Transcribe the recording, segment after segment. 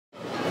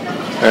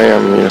I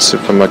am in a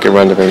supermarket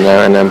randomly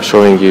now, and I'm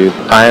showing you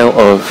aisle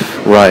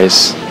of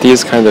rice.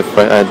 These kind of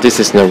this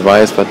is not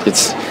rice, but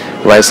it's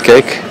rice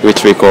cake,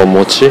 which we call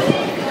mochi.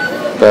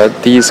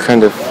 But these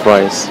kind of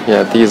rice,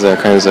 yeah, these are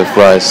kinds of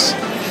rice.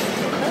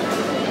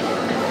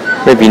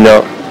 Maybe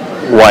not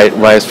white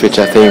rice, which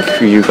I think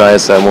you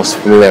guys are most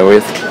familiar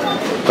with,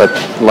 but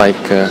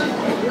like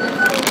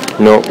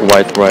not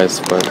white rice,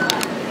 but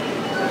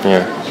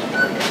yeah.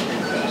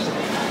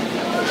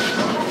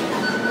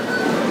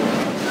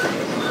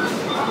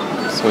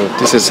 So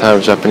this is how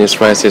Japanese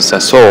rices are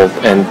sold,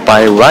 and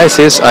by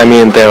rices I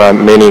mean there are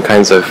many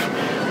kinds of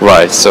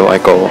rice, so I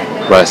call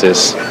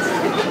rices.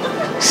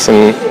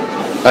 Some,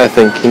 I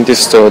think in this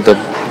store the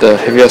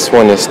heaviest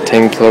one is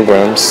 10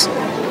 kilograms,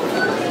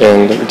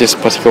 and this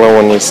particular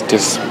one is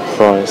this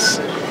price,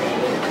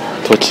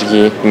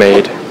 Tochigi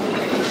made.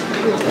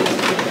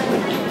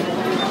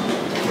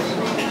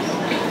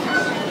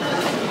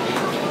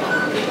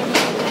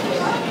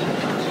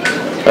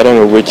 I don't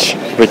know which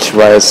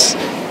rice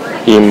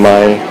in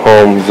my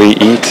home we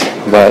eat,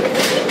 but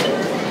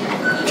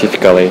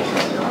typically.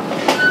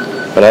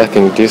 But I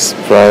think this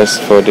price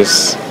for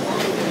this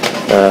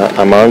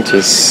amount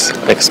is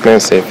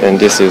expensive, and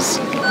this is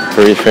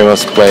very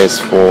famous place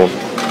for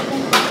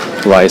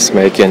rice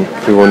making,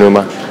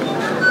 Iwonuma.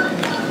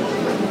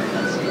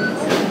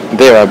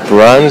 There are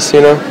brands,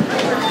 you know.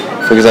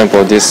 For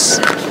example, this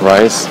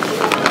rice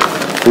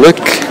look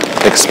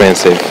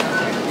expensive.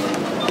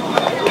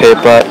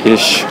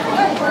 Paper-ish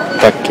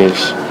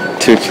package,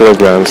 2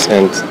 kilograms,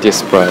 and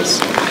this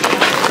price.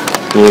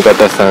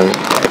 Niigata-ken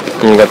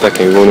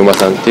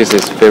Iwonuma-san. This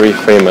is very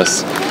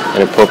famous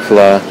and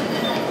popular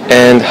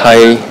and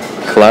high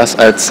class,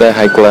 I'd say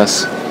high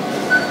class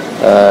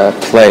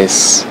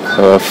place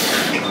of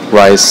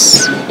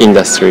rice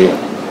industry.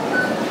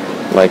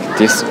 Like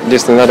this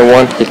another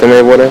one,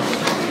 Hitame Water,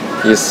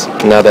 is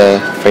another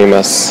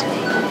famous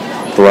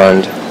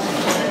brand.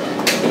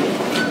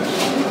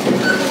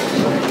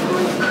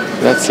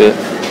 That's it.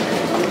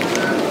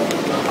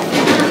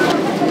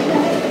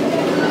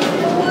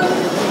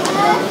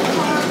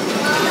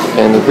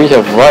 And we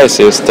have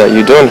rices that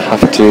you don't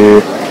have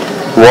to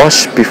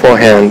wash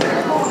beforehand.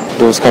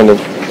 Those kind of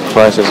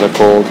rices are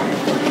called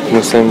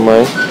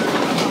musenmai.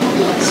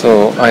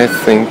 So I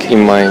think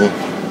in my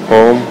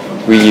home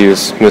we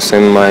use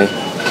musenmai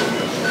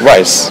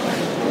rice.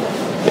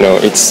 You know,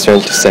 it's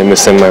strange to say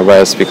musenmai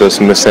rice because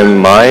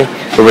musenmai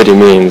already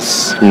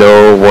means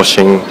no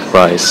washing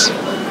rice.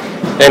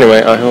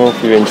 Anyway, I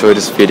hope you enjoyed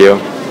this video.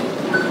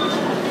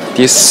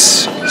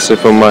 This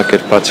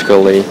supermarket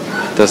particularly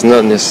does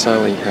not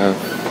necessarily have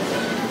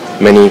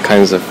many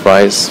kinds of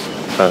rice,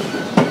 but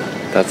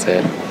that's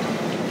it.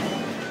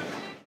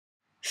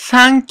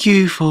 Thank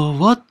you for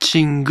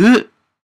watching.